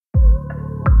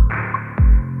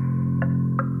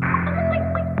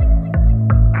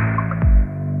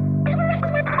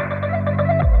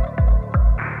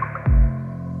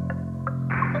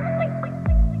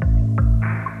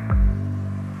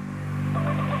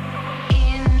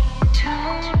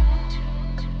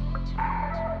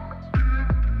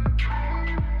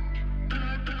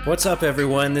What's up,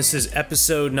 everyone? This is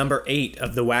episode number 8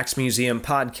 of the Wax Museum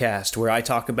podcast, where I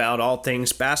talk about all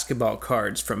things basketball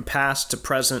cards, from past to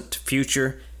present to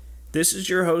future. This is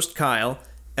your host, Kyle,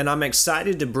 and I'm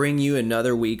excited to bring you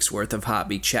another week's worth of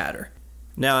hobby chatter.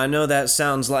 Now, I know that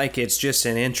sounds like it's just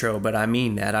an intro, but I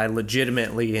mean that. I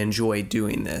legitimately enjoy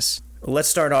doing this. Let's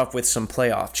start off with some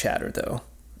playoff chatter, though.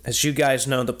 As you guys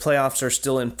know, the playoffs are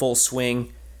still in full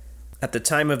swing. At the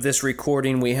time of this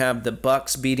recording, we have the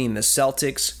Bucks beating the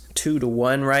Celtics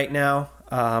 2-1 right now.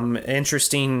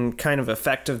 Interesting kind of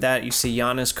effect of that. You see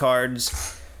Giannis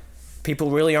cards.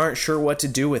 People really aren't sure what to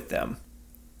do with them.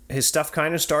 His stuff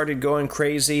kind of started going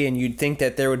crazy, and you'd think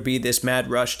that there would be this mad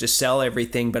rush to sell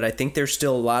everything, but I think there's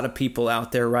still a lot of people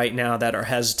out there right now that are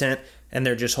hesitant, and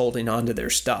they're just holding on to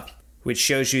their stuff, which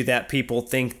shows you that people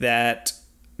think that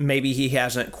maybe he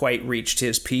hasn't quite reached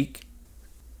his peak.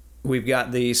 We've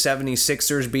got the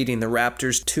 76ers beating the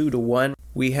Raptors 2-1.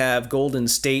 We have Golden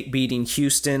State beating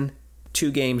Houston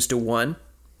 2-1.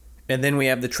 And then we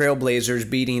have the Trailblazers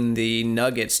beating the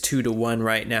Nuggets 2-1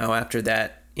 right now after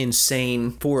that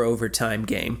insane 4-overtime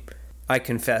game. I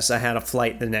confess I had a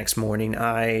flight the next morning.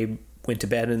 I went to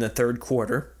bed in the third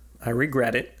quarter. I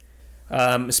regret it.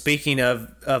 Speaking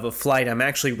of a flight, I'm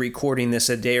actually recording this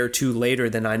a day or two later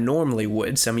than I normally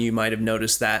would. Some of you might have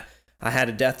noticed that. I had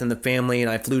a death in the family, and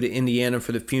I flew to Indiana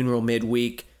for the funeral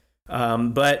midweek.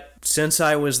 But since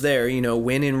I was there,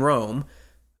 when in Rome,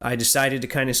 I decided to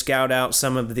kind of scout out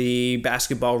some of the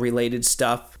basketball-related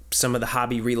stuff, some of the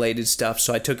hobby-related stuff.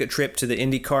 So I took a trip to the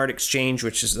Indy Card Exchange,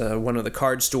 which is one of the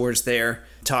card stores there.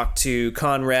 Talked to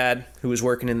Conrad, who was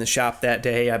working in the shop that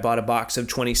day. I bought a box of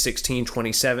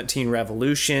 2016-2017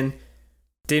 Revolution.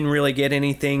 Didn't really get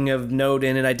anything of note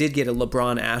in it. I did get a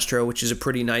LeBron Astro, which is a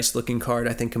pretty nice looking card.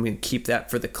 I think I'm going to keep that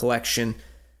for the collection.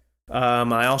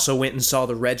 I also went and saw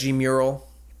the Reggie mural.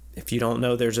 If you don't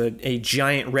know, there's a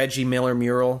giant Reggie Miller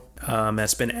mural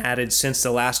that's been added since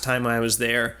the last time I was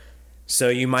there. So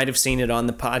you might have seen it on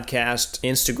the podcast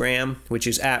Instagram, which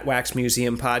is at Wax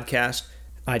Museum Podcast.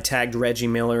 I tagged Reggie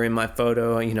Miller in my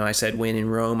photo. I said, when in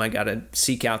Rome, I got to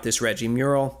seek out this Reggie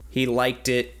mural. He liked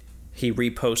it. He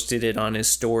reposted it on his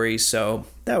story, so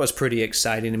that was pretty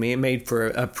exciting to me. It made for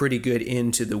a pretty good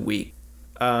end to the week.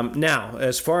 Now,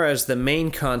 as far as the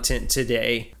main content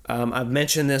today, I've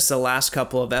mentioned this the last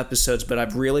couple of episodes, but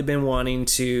I've really been wanting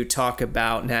to talk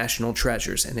about National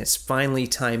Treasures, and it's finally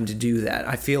time to do that.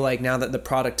 I feel like now that the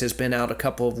product has been out a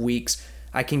couple of weeks,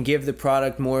 I can give the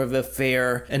product more of a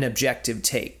fair and objective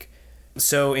take.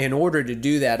 So in order to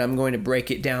do that, I'm going to break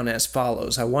it down as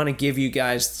follows. I want to give you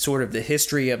guys sort of the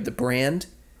history of the brand.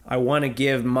 I want to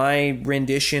give my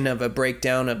rendition of a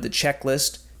breakdown of the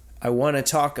checklist. I want to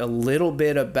talk a little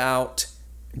bit about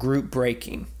group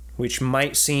breaking, which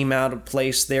might seem out of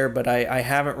place there, but I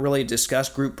haven't really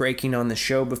discussed group breaking on the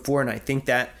show before, and I think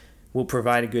that will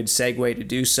provide a good segue to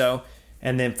do so.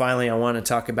 And then finally, I want to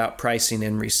talk about pricing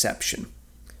and reception.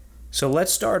 So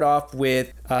let's start off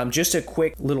with just a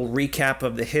quick little recap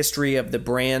of the history of the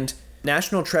brand.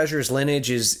 National Treasures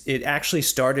lineage it actually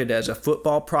started as a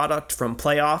football product from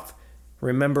Playoff.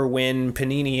 Remember when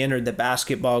Panini entered the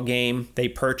basketball game, they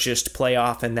purchased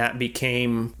Playoff and that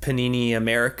became Panini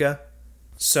America.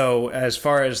 So as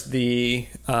far as the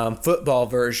football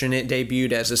version, it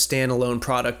debuted as a standalone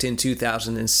product in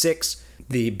 2006.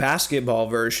 The basketball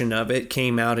version of it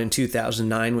came out in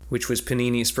 2009, which was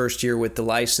Panini's first year with the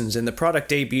license, and the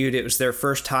product debuted. It was their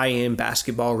first high-end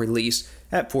basketball release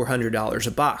at $400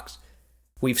 a box.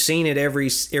 We've seen it every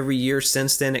year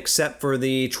since then, except for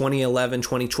the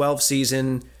 2011-2012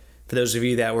 season. For those of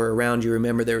you that were around, you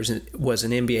remember there was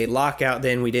an NBA lockout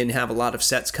then. We didn't have a lot of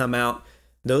sets come out.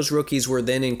 Those rookies were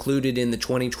then included in the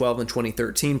 2012 and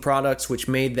 2013 products, which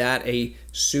made that a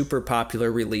super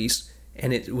popular release.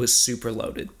 And it was super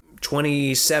loaded.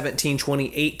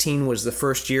 2017-2018 was the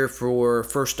first year for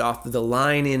first off the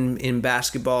line in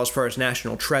basketball as far as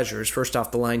National Treasures. First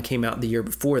off the line came out the year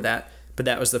before that, but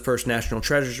that was the first National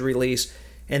Treasures release,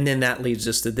 and then that leads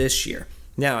us to this year.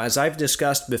 Now, as I've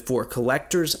discussed before,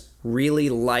 collectors really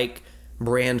like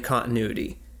brand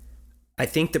continuity. I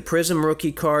think the Prism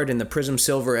rookie card and the Prism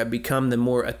Silver have become the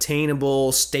more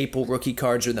attainable staple rookie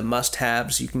cards, or the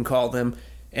must-haves, you can call them.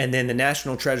 And then the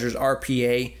National Treasures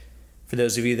RPA, for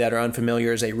those of you that are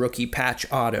unfamiliar, is a rookie patch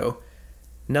auto.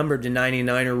 Numbered to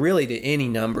 99, or really to any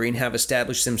numbering, have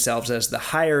established themselves as the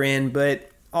higher end, but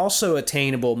also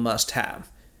attainable must-have.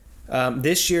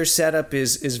 This year's setup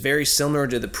is very similar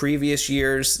to the previous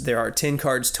years. There are 10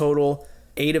 cards total.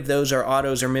 8 of those are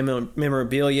autos or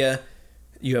memorabilia.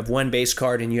 You have 1 base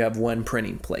card and you have 1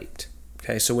 printing plate.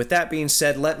 Okay, so with that being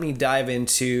said, let me dive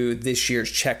into this year's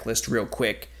checklist real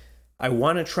quick. I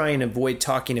want to try and avoid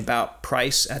talking about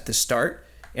price at the start,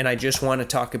 and I just want to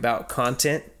talk about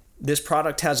content. This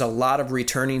product has a lot of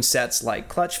returning sets like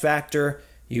Clutch Factor.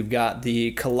 You've got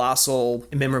the Colossal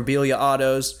memorabilia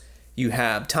autos. You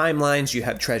have timelines, you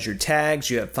have treasured tags,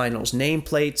 you have finals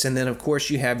nameplates, and then of course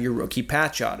you have your rookie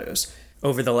patch autos.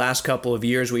 Over the last couple of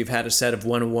years, we've had a set of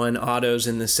 101 autos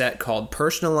in the set called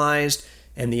Personalized,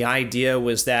 and the idea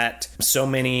was that so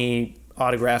many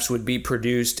autographs would be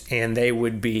produced and they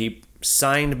would be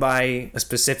signed by a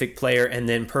specific player and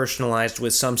then personalized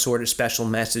with some sort of special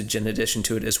message in addition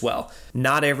to it as well.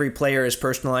 Not every player is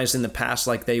personalized in the past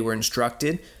like they were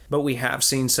instructed, but we have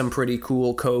seen some pretty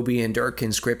cool Kobe and Dirk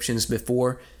inscriptions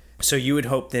before. So you would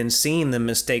hope then, seeing the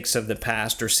mistakes of the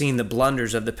past or seeing the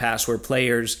blunders of the past where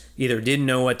players either didn't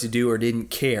know what to do or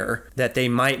didn't care, that they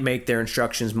might make their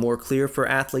instructions more clear for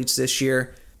athletes this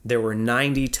year. There were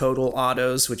 90 total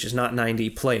autos, which is not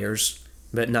 90 players,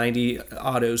 but 90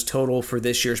 autos total for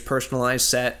this year's personalized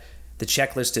set. The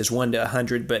checklist is 1 to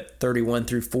 100, but 31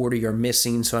 through 40 are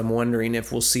missing, so I'm wondering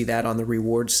if we'll see that on the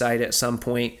rewards site at some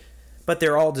point. But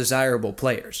they're all desirable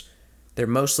players. They're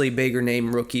mostly bigger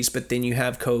name rookies, but then you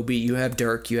have Kobe, you have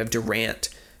Dirk, you have Durant.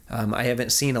 I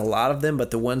haven't seen a lot of them,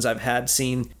 but the ones I've had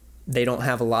seen, they don't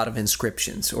have a lot of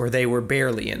inscriptions, or they were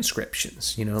barely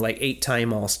inscriptions, like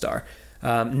 8-time All-Star.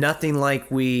 Nothing like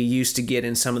we used to get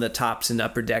in some of the tops and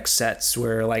upper deck sets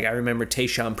where, like, I remember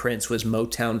Tayshaun Prince was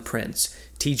Motown Prince,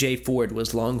 TJ Ford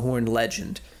was Longhorn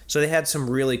Legend. So they had some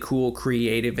really cool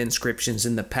creative inscriptions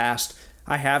in the past.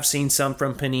 I have seen some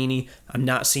from Panini. I'm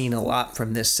not seeing a lot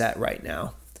from this set right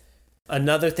now.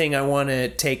 Another thing I want to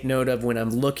take note of when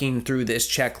I'm looking through this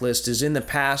checklist is, in the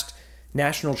past,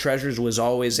 National Treasures was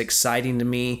always exciting to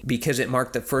me because it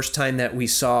marked the first time that we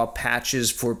saw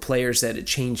patches for players that had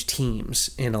changed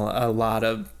teams in a lot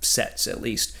of sets, at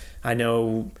least. I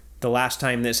know the last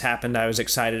time this happened, I was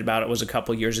excited about it was a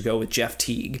couple years ago with Jeff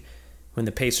Teague. When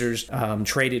the Pacers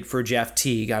traded for Jeff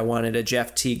Teague, I wanted a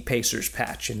Jeff Teague Pacers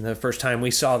patch, and the first time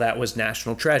we saw that was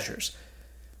National Treasures.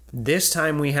 This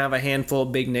time we have a handful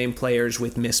of big-name players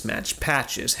with mismatched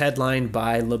patches, headlined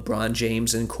by LeBron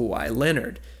James and Kawhi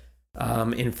Leonard.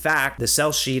 In fact, the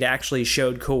sell sheet actually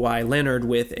showed Kawhi Leonard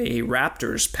with a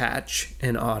Raptors patch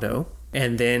and auto.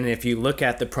 And then if you look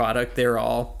at the product, they're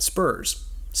all Spurs.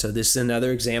 So this is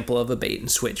another example of a bait and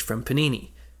switch from Panini.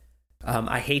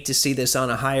 I hate to see this on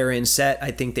a higher end set.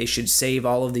 I think they should save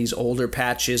all of these older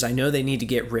patches. I know they need to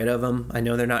get rid of them. I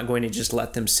know they're not going to just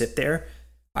let them sit there.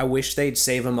 I wish they'd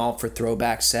save them all for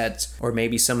throwback sets or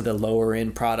maybe some of the lower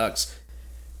end products.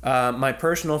 My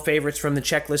personal favorites from the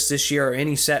checklist this year are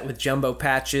any set with jumbo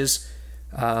patches.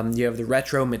 You have the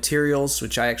retro materials,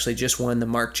 which I actually just won the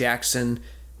Mark Jackson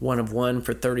 1 of 1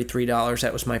 for $33.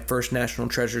 That was my first National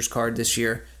Treasures card this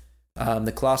year.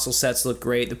 The Colossal sets look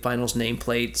great, the finals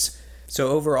nameplates. So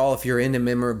overall, if you're into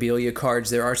memorabilia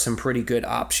cards, there are some pretty good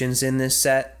options in this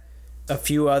set. A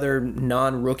few other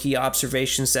non-rookie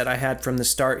observations that I had from the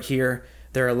start here.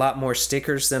 There are a lot more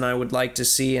stickers than I would like to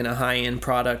see in a high-end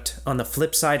product. On the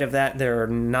flip side of that, there are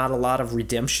not a lot of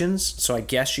redemptions, so I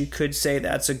guess you could say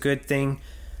that's a good thing.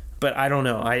 But I don't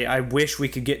know. I wish we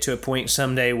could get to a point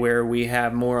someday where we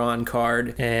have more on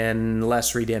card and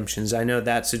less redemptions. I know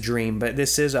that's a dream, but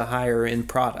this is a higher-end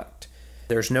product.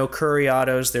 There's no Curry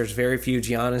autos. There's very few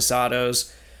Giannis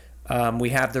autos. We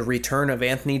have the return of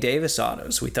Anthony Davis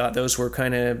autos. We thought those were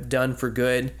kind of done for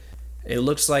good. It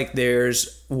looks like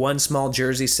there's one small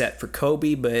jersey set for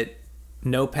Kobe, but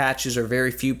no patches or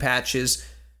very few patches.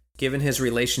 Given his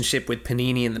relationship with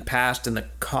Panini in the past and the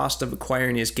cost of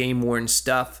acquiring his game-worn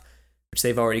stuff, which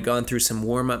they've already gone through some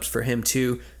warm-ups for him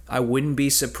too, I wouldn't be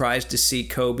surprised to see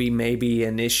Kobe maybe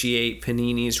initiate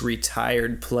Panini's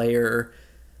retired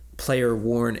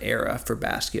player-worn era for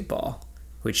basketball.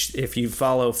 Which, if you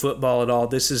follow football at all,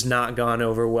 this has not gone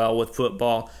over well with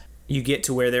football. You get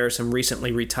to where there are some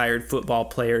recently retired football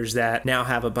players that now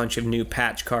have a bunch of new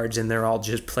patch cards and they're all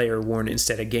just player-worn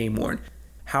instead of game-worn.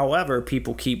 However,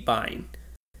 people keep buying.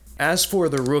 As for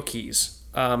the rookies,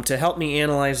 to help me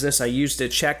analyze this, I used a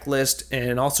checklist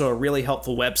and also a really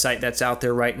helpful website that's out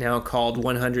there right now called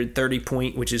 130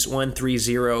 Point, which is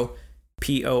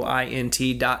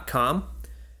 130point.com.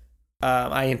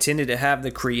 I intended to have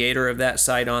the creator of that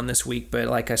site on this week, but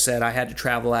like I said, I had to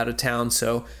travel out of town,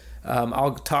 so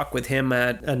I'll talk with him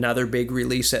at another big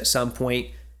release at some point.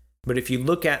 But if you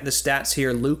look at the stats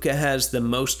here, Luka has the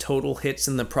most total hits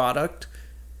in the product.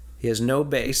 He has no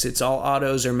base. It's all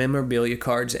autos or memorabilia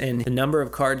cards, and the number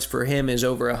of cards for him is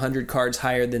over 100 cards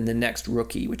higher than the next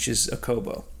rookie, which is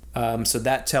Okobo. So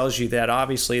that tells you that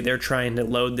obviously they're trying to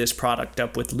load this product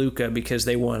up with Luka because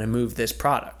they want to move this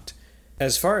product.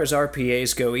 As far as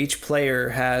RPAs go, each player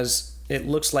has, it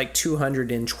looks like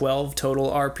 212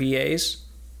 total RPAs,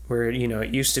 where,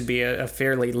 it used to be a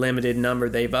fairly limited number.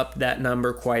 They've upped that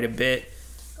number quite a bit.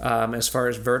 As far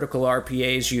as vertical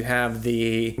RPAs, you have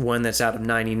the one that's out of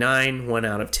 99, one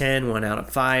out of 10, one out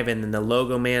of 5, and then the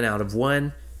Logo Man out of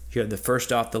 1. You have the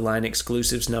first off the line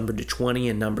exclusives numbered to 20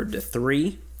 and numbered to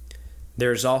 3.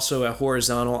 There's also a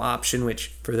horizontal option, which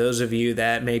for those of you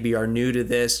that maybe are new to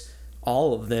this,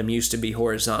 all of them used to be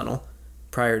horizontal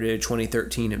prior to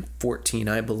 2013 and 14,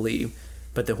 I believe.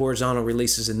 But the horizontal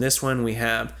releases in this one, we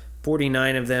have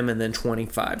 49 of them and then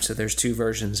 25. So there's 2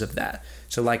 versions of that.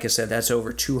 So like I said, that's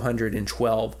over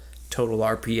 212 total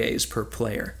RPAs per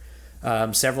player.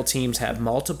 Several teams have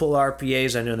multiple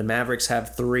RPAs. I know the Mavericks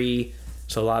have 3.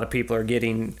 So a lot of people are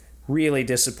getting really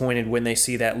disappointed when they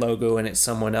see that logo and it's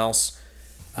someone else.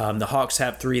 The Hawks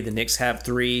have 3. The Knicks have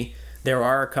 3. There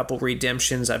are a couple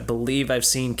redemptions. I believe I've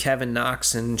seen Kevin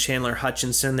Knox and Chandler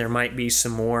Hutchinson. There might be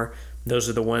some more. Those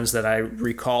are the ones that I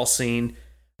recall seeing.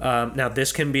 Now,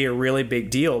 this can be a really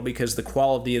big deal because the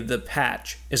quality of the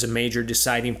patch is a major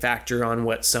deciding factor on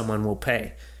what someone will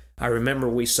pay. I remember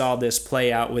we saw this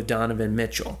play out with Donovan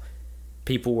Mitchell.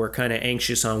 People were kind of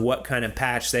anxious on what kind of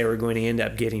patch they were going to end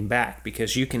up getting back,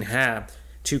 because you can have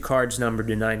 2 cards numbered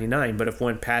to 99, but if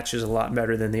one patch is a lot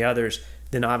better than the others,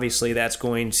 then obviously that's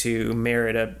going to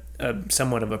merit a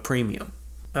somewhat of a premium.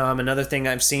 Another thing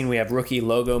I've seen, we have Rookie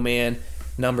Logo Man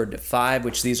numbered to 5,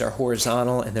 which these are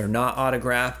horizontal and they're not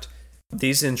autographed.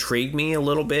 These intrigue me a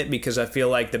little bit because I feel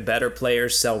like the better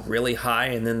players sell really high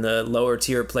and then the lower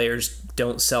tier players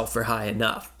don't sell for high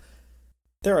enough.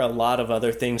 There are a lot of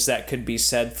other things that could be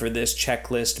said for this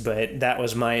checklist, but that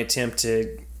was my attempt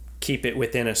to keep it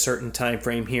within a certain time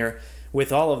frame here.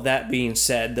 With all of that being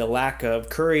said, the lack of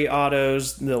Curry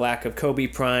autos, the lack of Kobe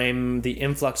Prime, the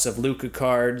influx of Luka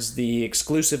cards, the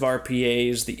exclusive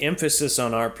RPAs, the emphasis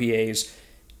on RPAs,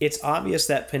 it's obvious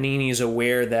that Panini is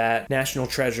aware that National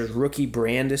Treasure's rookie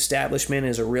brand establishment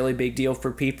is a really big deal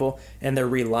for people, and they're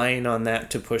relying on that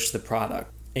to push the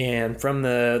product. And from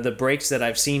the breaks that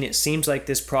I've seen, it seems like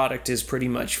this product is pretty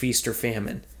much feast or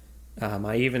famine.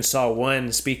 I even saw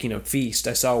one, speaking of feast,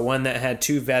 I saw one that had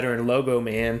 2 veteran Logo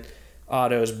Man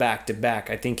autos back to back.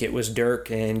 I think it was Dirk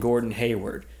and Gordon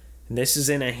Hayward. And this is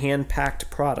in a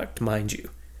hand-packed product, mind you.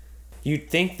 You'd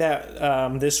think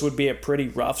that this would be a pretty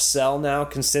rough sell now,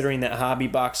 considering that hobby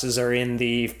boxes are in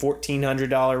the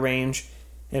 $1,400 range,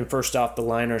 and first off the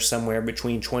line are somewhere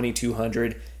between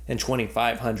 $2,200 and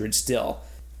 $2,500 still.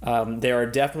 There are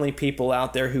definitely people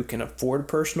out there who can afford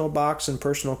personal box and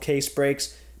personal case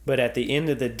breaks, but at the end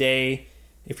of the day,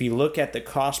 if you look at the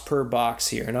cost per box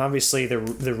here, and obviously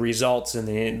the results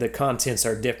and the contents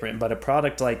are different, but a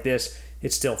product like this,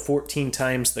 it's still 14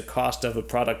 times the cost of a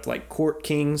product like Court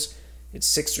Kings. It's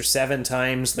 6 or 7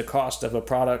 times the cost of a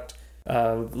product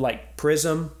like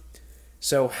Prism.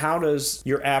 So how does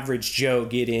your average Joe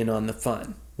get in on the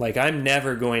fun? Like, I'm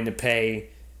never going to pay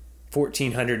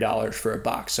 $1,400 for a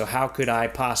box, so how could I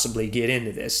possibly get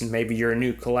into this? And maybe you're a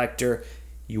new collector,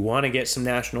 you want to get some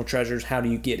National Treasures, how do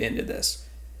you get into this?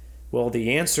 Well,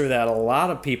 the answer that a lot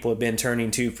of people have been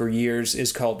turning to for years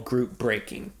is called group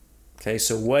breaking. Okay,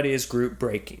 so what is group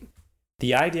breaking?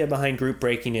 The idea behind group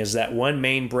breaking is that one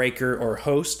main breaker or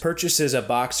host purchases a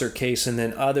box or case and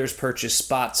then others purchase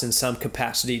spots in some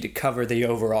capacity to cover the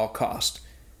overall cost.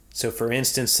 So for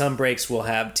instance, some breaks will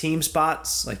have team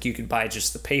spots, like you could buy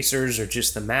just the Pacers or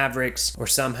just the Mavericks, or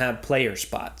some have player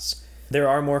spots. There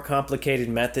are more complicated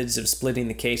methods of splitting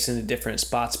the case into different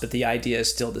spots, but the idea is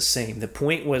still the same. The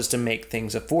point was to make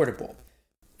things affordable.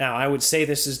 Now, I would say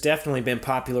this has definitely been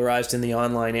popularized in the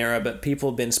online era, but people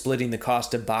have been splitting the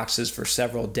cost of boxes for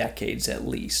several decades at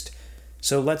least.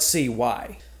 So let's see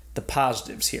why. The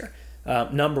positives here.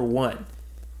 Number 1,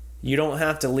 you don't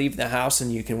have to leave the house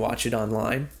and you can watch it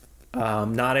online.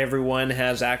 Not everyone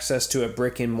has access to a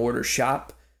brick and mortar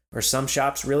shop, or some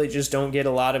shops really just don't get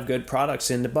a lot of good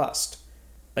products in to bust.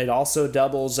 It also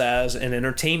doubles as an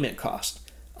entertainment cost.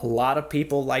 A lot of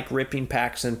people like ripping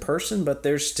packs in person, but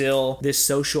there's still this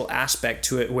social aspect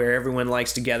to it where everyone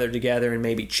likes to gather together and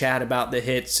maybe chat about the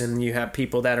hits, and you have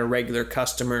people that are regular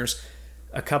customers.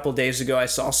 A couple days ago, I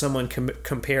saw someone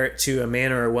compare it to a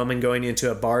man or a woman going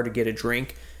into a bar to get a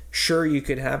drink. Sure, you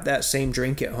could have that same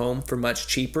drink at home for much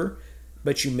cheaper,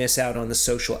 but you miss out on the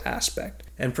social aspect.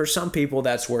 And for some people,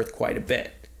 that's worth quite a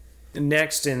bit.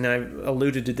 Next, and I've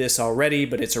alluded to this already,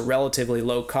 but it's a relatively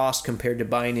low cost compared to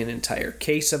buying an entire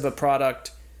case of a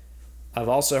product. I've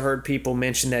also heard people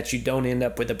mention that you don't end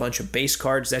up with a bunch of base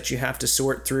cards that you have to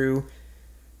sort through,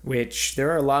 which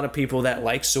there are a lot of people that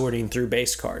like sorting through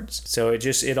base cards. So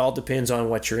it all depends on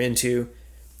what you're into.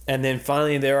 And then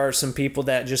finally, there are some people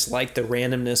that just like the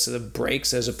randomness of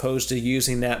breaks as opposed to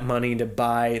using that money to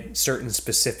buy certain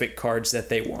specific cards that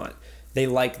they want. They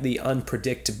like the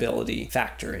unpredictability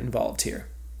factor involved here.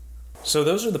 So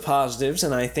those are the positives,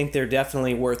 and I think they're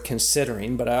definitely worth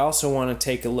considering, but I also want to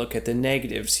take a look at the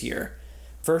negatives here.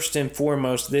 First and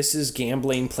foremost, this is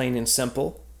gambling, plain and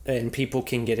simple, and people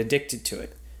can get addicted to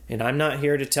it. And I'm not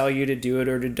here to tell you to do it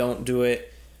or to don't do it,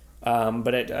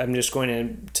 but I'm just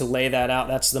going to lay that out.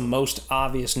 That's the most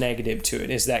obvious negative to it,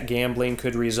 is that gambling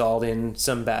could result in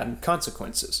some bad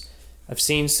consequences. I've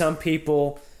seen some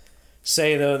people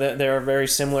say, though, that there are very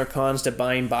similar cons to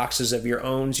buying boxes of your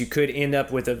own. You could end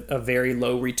up with a very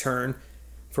low return.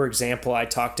 For example, I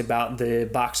talked about the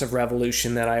box of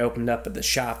Revolution that I opened up at the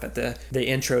shop at the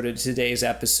intro to today's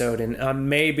episode, and I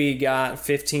maybe got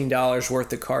 $15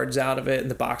 worth of cards out of it, and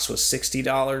the box was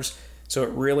 $60. So it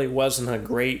really wasn't a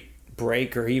great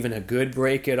break or even a good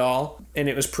break at all. And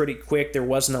it was pretty quick. There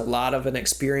wasn't a lot of an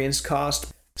experience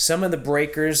cost. Some of the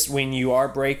breakers, when you are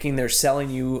breaking, they're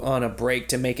selling you on a break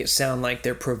to make it sound like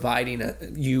they're providing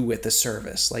you with a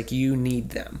service, like you need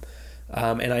them.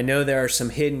 And I know there are some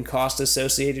hidden costs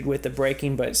associated with the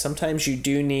breaking, but sometimes you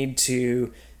do need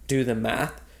to do the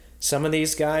math. Some of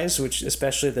these guys, which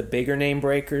especially the bigger name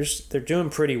breakers, they're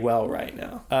doing pretty well right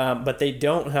now. But they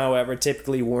don't, however,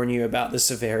 typically warn you about the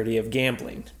severity of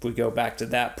gambling. If we go back to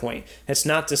that point. It's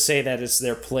not to say that it's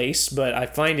their place, but I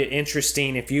find it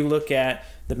interesting if you look at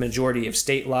the majority of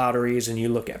state lotteries and you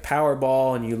look at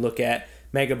Powerball and you look at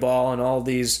Mega Ball and all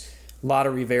these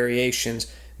lottery variations,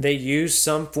 they use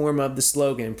some form of the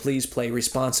slogan, "Please play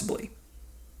responsibly."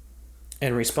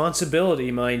 And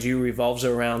responsibility, mind you, revolves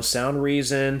around sound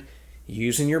reason,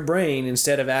 using your brain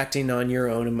instead of acting on your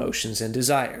own emotions and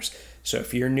desires. So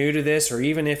if you're new to this, or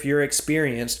even if you're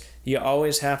experienced, you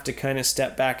always have to kind of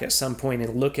step back at some point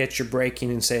and look at your breaking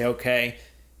and say, okay,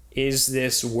 is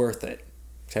this worth it?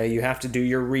 Okay, you have to do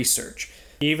your research.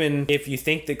 Even if you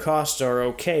think the costs are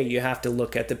okay, you have to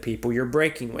look at the people you're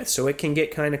breaking with. So it can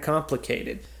get kind of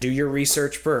complicated. Do your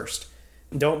research first.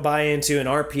 Don't buy into an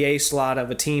RPA slot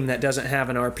of a team that doesn't have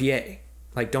an RPA.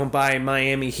 Like, don't buy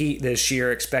Miami Heat this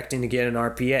year expecting to get an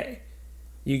RPA.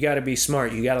 You got to be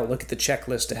smart. You got to look at the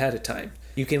checklist ahead of time.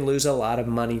 You can lose a lot of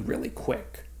money really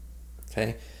quick.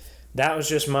 Okay? That was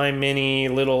just my mini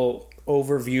little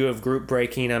overview of group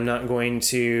breaking. I'm not going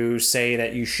to say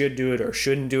that you should do it or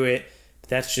shouldn't do it.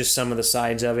 That's just some of the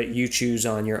sides of it. You choose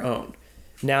on your own.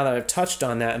 Now that I've touched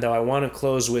on that, though, I want to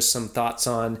close with some thoughts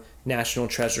on National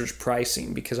Treasure's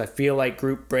pricing, because I feel like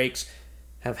group breaks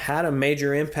have had a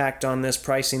major impact on this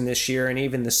pricing this year and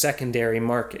even the secondary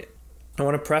market. I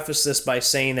want to preface this by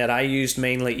saying that I used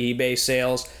mainly eBay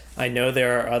sales. I know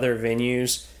there are other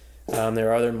venues.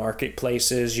 There are other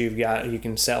marketplaces. You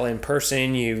can sell in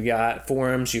person. You've got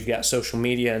forums. You've got social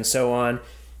media and so on.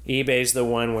 eBay's the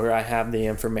one where I have the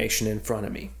information in front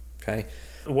of me. Okay.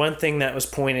 One thing that was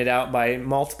pointed out by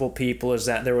multiple people is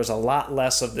that there was a lot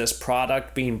less of this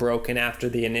product being broken after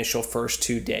the initial first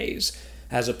 2 days,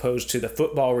 as opposed to the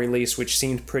football release, which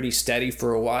seemed pretty steady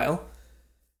for a while.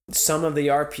 Some of the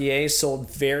RPAs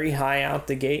sold very high out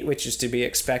the gate, which is to be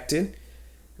expected.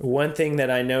 One thing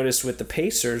that I noticed with the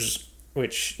Pacers,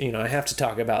 which, I have to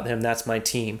talk about them, that's my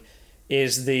team,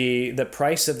 is the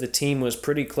price of the team was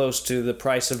pretty close to the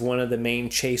price of one of the main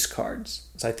chase cards.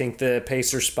 So I think the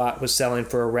Pacer spot was selling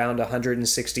for around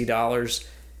 $160,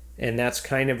 and that's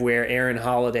kind of where Aaron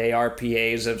Holiday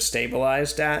RPAs have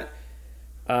stabilized at.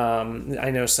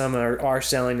 I know some are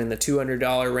selling in the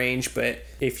 $200 range, but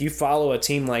if you follow a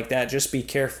team like that, just be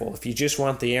careful. If you just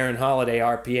want the Aaron Holiday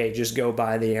RPA, just go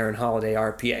buy the Aaron Holiday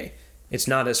RPA. It's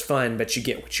not as fun, but you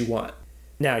get what you want.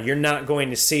 Now, you're not going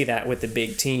to see that with the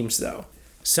big teams, though.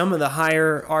 Some of the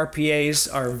higher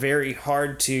RPAs are very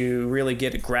hard to really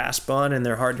get a grasp on, and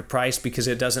they're hard to price because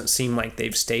it doesn't seem like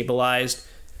they've stabilized.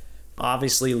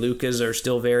 Obviously, Lukas are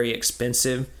still very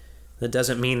expensive. That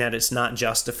doesn't mean that it's not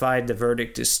justified. The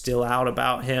verdict is still out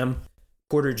about him.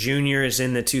 Porter Jr. is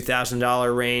in the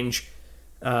 $2,000 range.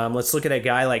 Let's look at a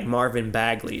guy like Marvin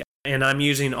Bagley. And I'm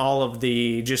using all of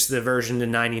just the version to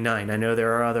 99. I know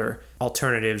there are other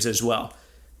alternatives as well.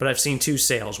 But I've seen two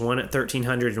sales, one at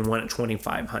 $1,300 and one at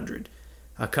 $2,500.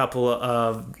 A couple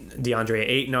of DeAndre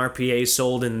Ayton RPAs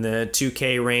sold in the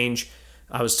 2K range.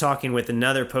 I was talking with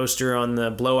another poster on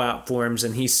the Blowout forums,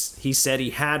 and he said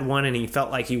he had one and he felt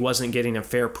like he wasn't getting a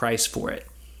fair price for it.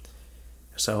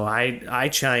 So I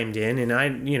chimed in, and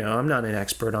I'm not an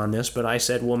expert on this, but I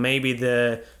said, well, maybe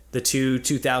the two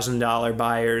 $2,000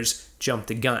 buyers jumped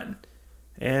the gun.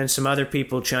 And some other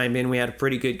people chimed in. We had a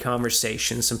pretty good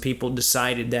conversation. Some people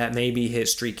decided that maybe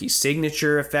his streaky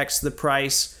signature affects the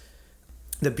price.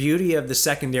 The beauty of the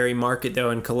secondary market,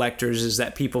 though, in collectors is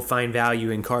that people find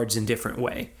value in cards in different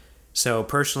way. So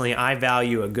personally, I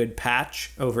value a good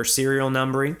patch over serial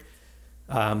numbering.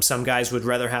 Some guys would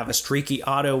rather have a streaky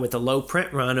auto with a low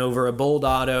print run over a bold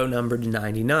auto numbered to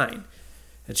 99.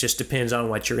 It just depends on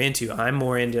what you're into. I'm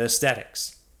more into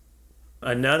aesthetics.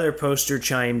 Another poster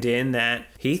chimed in that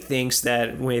he thinks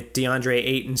that with DeAndre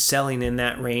Ayton selling in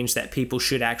that range that people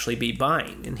should actually be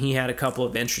buying. And he had a couple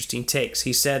of interesting takes.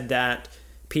 He said that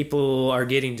people are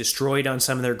getting destroyed on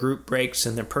some of their group breaks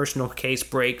and their personal case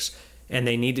breaks, and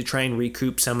they need to try and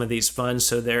recoup some of these funds,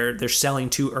 so they're selling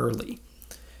too early.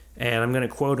 And I'm going to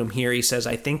quote him here. He says,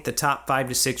 "I think the top 5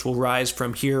 to 6 will rise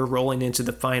from here, rolling into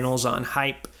the finals on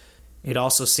hype. It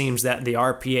also seems that the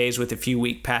RPAs with a few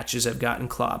weak patches have gotten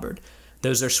clobbered.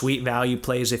 Those are sweet value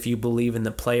plays if you believe in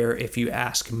the player, if you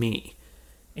ask me."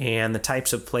 And the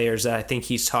types of players that I think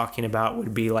he's talking about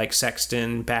would be like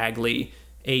Sexton, Bagley,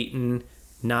 Ayton,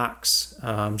 Knox,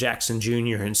 Jackson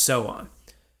Jr., and so on.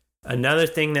 Another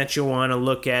thing that you'll want to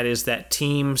look at is that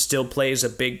team still plays a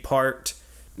big part.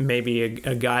 Maybe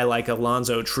a guy like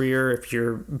Alonzo Trier, if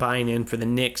you're buying in for the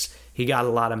Knicks. He got a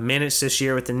lot of minutes this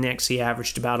year with the Knicks. He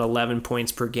averaged about 11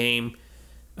 points per game.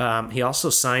 He also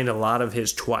signed a lot of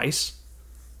his twice.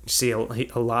 You see,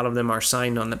 a lot of them are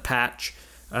signed on the patch.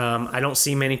 I don't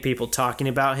see many people talking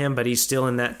about him, but he's still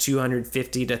in that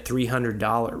 $250 to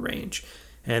 $300 range.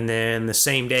 And then the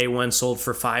same day, one sold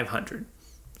for $500.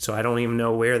 So I don't even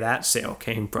know where that sale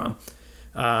came from.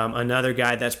 Another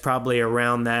guy that's probably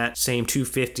around that same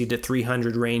 $250 to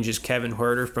 $300 range is Kevin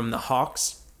Huerter from the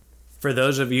Hawks. For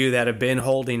those of you that have been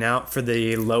holding out for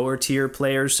the lower tier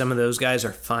players, some of those guys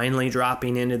are finally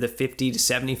dropping into the $50 to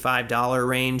 $75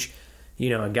 range. You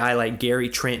know, a guy like Gary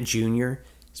Trent Jr.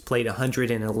 He's played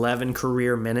 111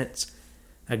 career minutes.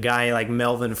 A guy like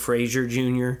Melvin Frazier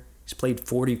Jr. He's played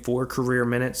 44 career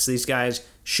minutes. These guys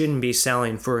shouldn't be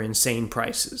selling for insane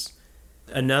prices.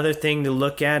 Another thing to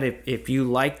look at, if you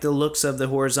like the looks of the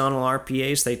horizontal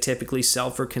RPAs, they typically sell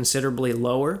for considerably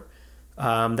lower.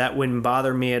 That wouldn't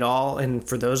bother me at all. And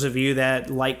for those of you that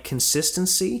like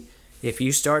consistency, if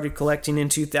you started collecting in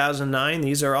 2009,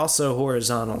 these are also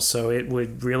horizontal, so it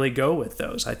would really go with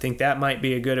those. I think that might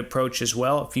be a good approach as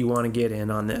well if you want to get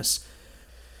in on this.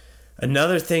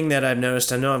 Another thing that I've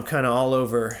noticed, I know I'm kind of all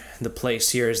over the place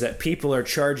here, is that people are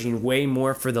charging way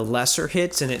more for the lesser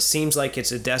hits, and it seems like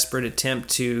it's a desperate attempt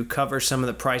to cover some of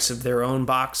the price of their own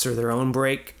box or their own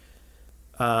break.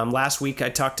 Last week I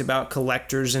talked about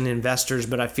collectors and investors,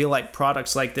 but I feel like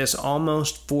products like this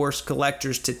almost force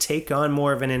collectors to take on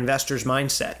more of an investor's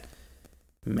mindset.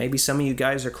 Maybe some of you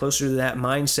guys are closer to that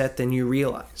mindset than you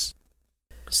realize.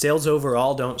 Sales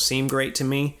overall don't seem great to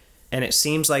me, and it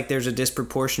seems like there's a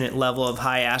disproportionate level of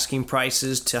high asking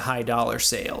prices to high dollar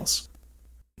sales.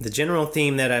 The general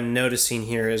theme that I'm noticing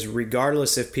here is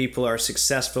regardless if people are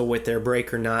successful with their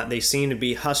break or not, they seem to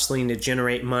be hustling to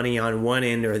generate money on one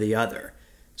end or the other.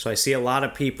 So I see a lot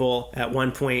of people at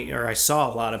one point, or I saw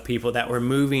a lot of people that were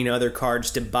moving other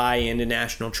cards to buy into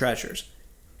National Treasures.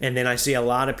 And then I see a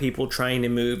lot of people trying to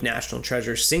move National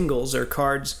Treasure singles or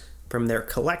cards from their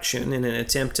collection in an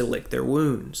attempt to lick their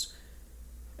wounds.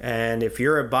 And if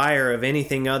you're a buyer of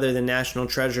anything other than National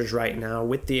Treasures right now,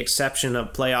 with the exception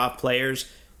of playoff players,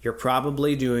 you're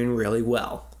probably doing really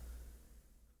well.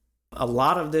 A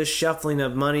lot of this shuffling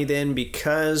of money then,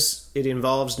 because it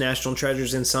involves National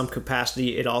Treasures in some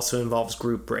capacity, it also involves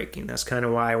group breaking. That's kind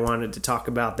of why I wanted to talk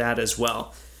about that as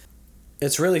well.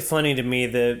 It's really funny to me,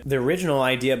 the original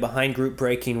idea behind group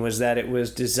breaking was that it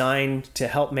was designed to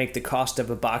help make the cost of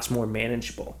a box more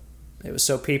manageable. It was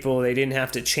so people, they didn't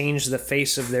have to change the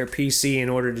face of their PC in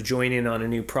order to join in on a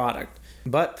new product.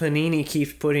 But Panini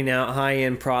keeps putting out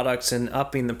high-end products and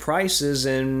upping the prices,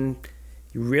 and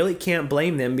you really can't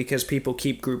blame them because people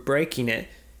keep group breaking it,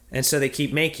 and so they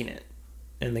keep making it.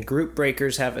 And the group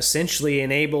breakers have essentially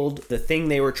enabled the thing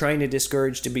they were trying to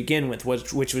discourage to begin with,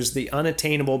 which was the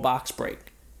unattainable box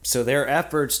break. So their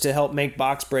efforts to help make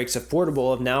box breaks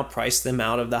affordable have now priced them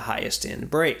out of the highest end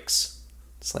breaks.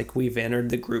 It's like we've entered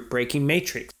the group breaking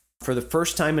matrix. For the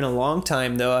first time in a long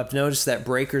time, though, I've noticed that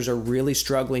breakers are really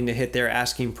struggling to hit their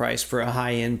asking price for a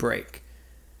high-end break.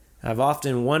 I've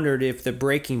often wondered if the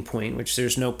breaking point, which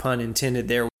there's no pun intended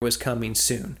there, was coming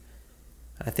soon.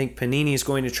 I think Panini is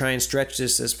going to try and stretch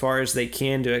this as far as they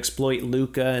can to exploit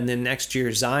Luka and then next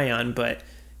year Zion, but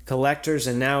collectors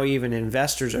and now even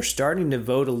investors are starting to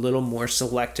vote a little more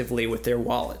selectively with their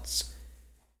wallets.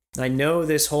 I know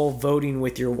this whole voting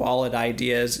with your wallet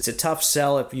idea it's a tough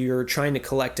sell if you're trying to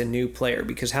collect a new player,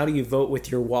 because how do you vote with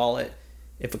your wallet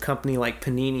if a company like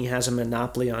Panini has a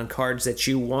monopoly on cards that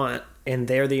you want and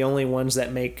they're the only ones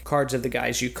that make cards of the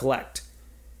guys you collect?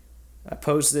 I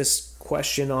posed this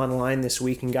question online this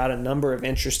week and got a number of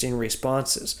interesting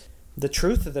responses. The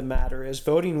truth of the matter is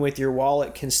voting with your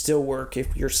wallet can still work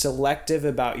if you're selective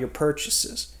about your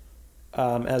purchases.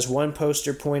 As one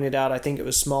poster pointed out, I think it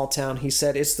was Small Town, he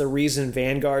said, it's the reason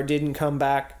Vanguard didn't come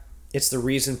back. It's the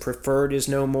reason Preferred is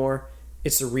no more.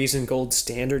 It's the reason Gold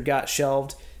Standard got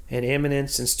shelved, and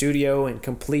Eminence and Studio and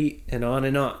Complete and on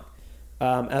and on.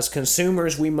 As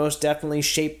consumers, we most definitely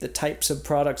shape the types of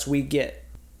products we get.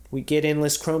 We get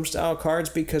endless Chrome style cards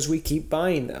because we keep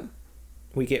buying them.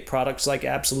 We get products like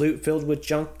Absolute filled with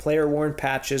junk player worn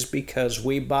patches because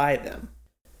we buy them.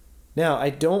 Now, I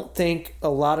don't think a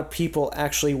lot of people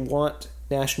actually want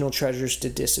National Treasures to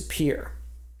disappear.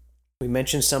 We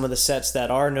mentioned some of the sets that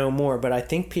are no more, but I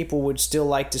think people would still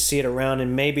like to see it around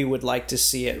and maybe would like to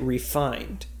see it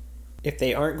refined. If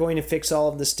they aren't going to fix all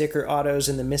of the sticker autos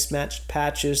and the mismatched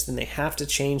patches, then they have to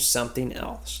change something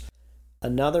else.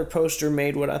 Another poster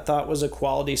made what I thought was a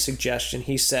quality suggestion.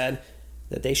 He said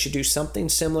that they should do something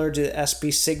similar to the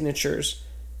SB Signatures,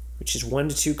 which is 1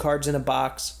 to 2 cards in a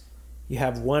box. You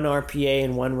have 1 RPA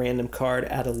and 1 random card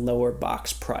at a lower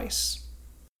box price.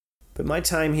 But my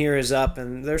time here is up,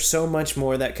 and there's so much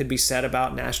more that could be said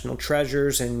about National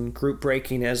Treasures and group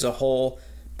breaking as a whole,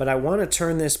 but I want to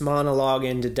turn this monologue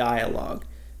into dialogue.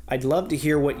 I'd love to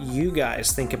hear what you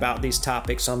guys think about these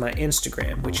topics on my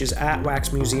Instagram, which is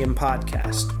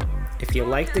 @WaxMuseumPodcast. If you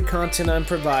like the content I'm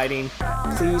providing,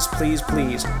 please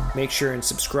make sure and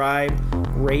subscribe,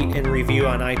 rate, and review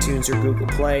on iTunes or Google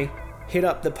Play. Hit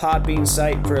up the Podbean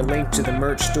site for a link to the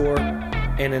merch store.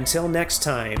 And until next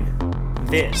time,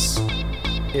 this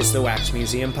is the Wax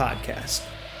Museum Podcast.